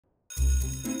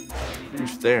What are you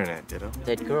staring at, Ditto?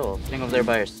 That girl sitting over there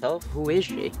by herself? Who is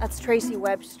she? That's Tracy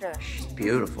Webster. She's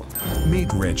beautiful.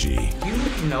 Meet Reggie. Do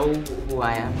you know who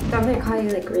I am? Don't they call you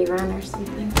like Rerun or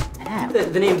something? Yeah.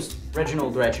 The name's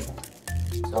Reginald Reginald.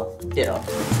 So, Ditto.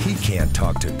 He can't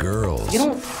talk to girls. You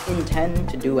don't intend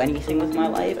to do anything with my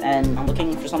life, and I'm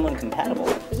looking for someone compatible.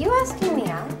 Are you asking me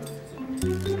out?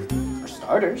 For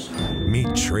starters.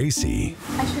 Meet Tracy.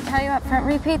 I should tell you up front,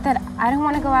 Repeat, that I don't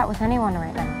want to go out with anyone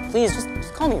right now. Please,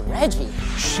 just call me Reggie.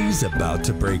 She's about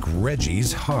to break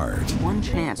Reggie's heart. One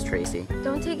chance, Tracy.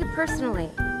 Don't take it personally.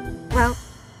 Well,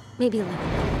 maybe a little.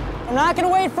 I'm not gonna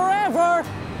wait forever!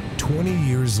 20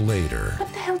 years later,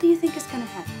 What the hell do you think is gonna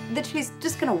happen? That she's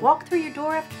just gonna walk through your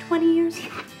door after 20 years?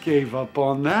 Gave up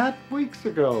on that weeks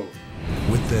ago.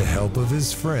 with the help of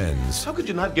his friends, How could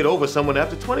you not get over someone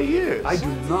after 20 years? I do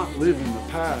not live in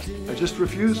the past. I just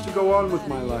refuse to go on with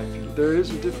my life. There is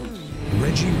a difference.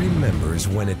 Reggie remembers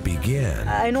when it began.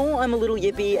 I know I'm a little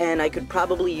yippy, and I could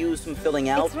probably use some filling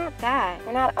out. It's not that.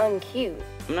 We're not uncute.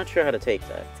 I'm not sure how to take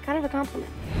that. It's kind of a compliment.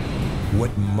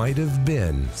 What might have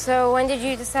been So when did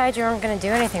you decide you weren't going to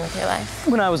do anything with your life?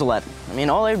 When I was 11. I mean,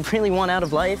 all I really want out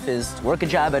of life is to work a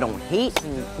job I don't hate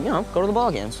and, go to the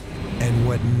ball games. and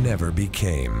what never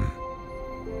became.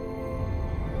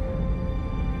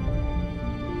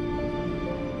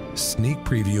 Sneak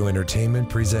Preview Entertainment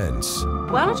presents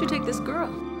Why don't you take this girl?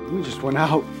 We just went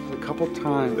out a couple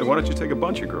times. Then why don't you take a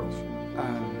bunch of girls?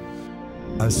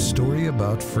 a story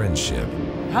about friendship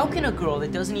How can a girl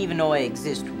that doesn't even know I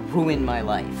exist ruin my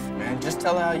life? Man, just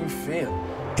tell her how you feel.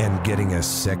 and getting a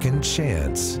second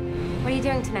chance What are you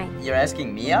doing tonight? You're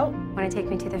asking me out? Want to take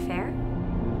me to the fair?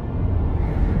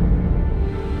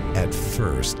 at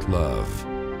first love.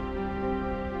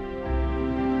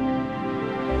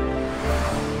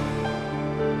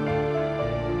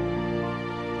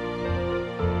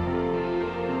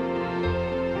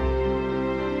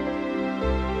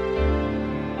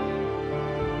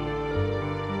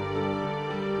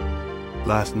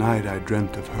 Last night I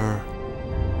dreamt of her.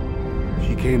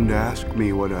 She came to ask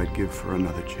me what I'd give for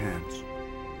another chance.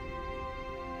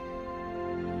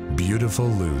 Beautiful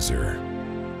Loser.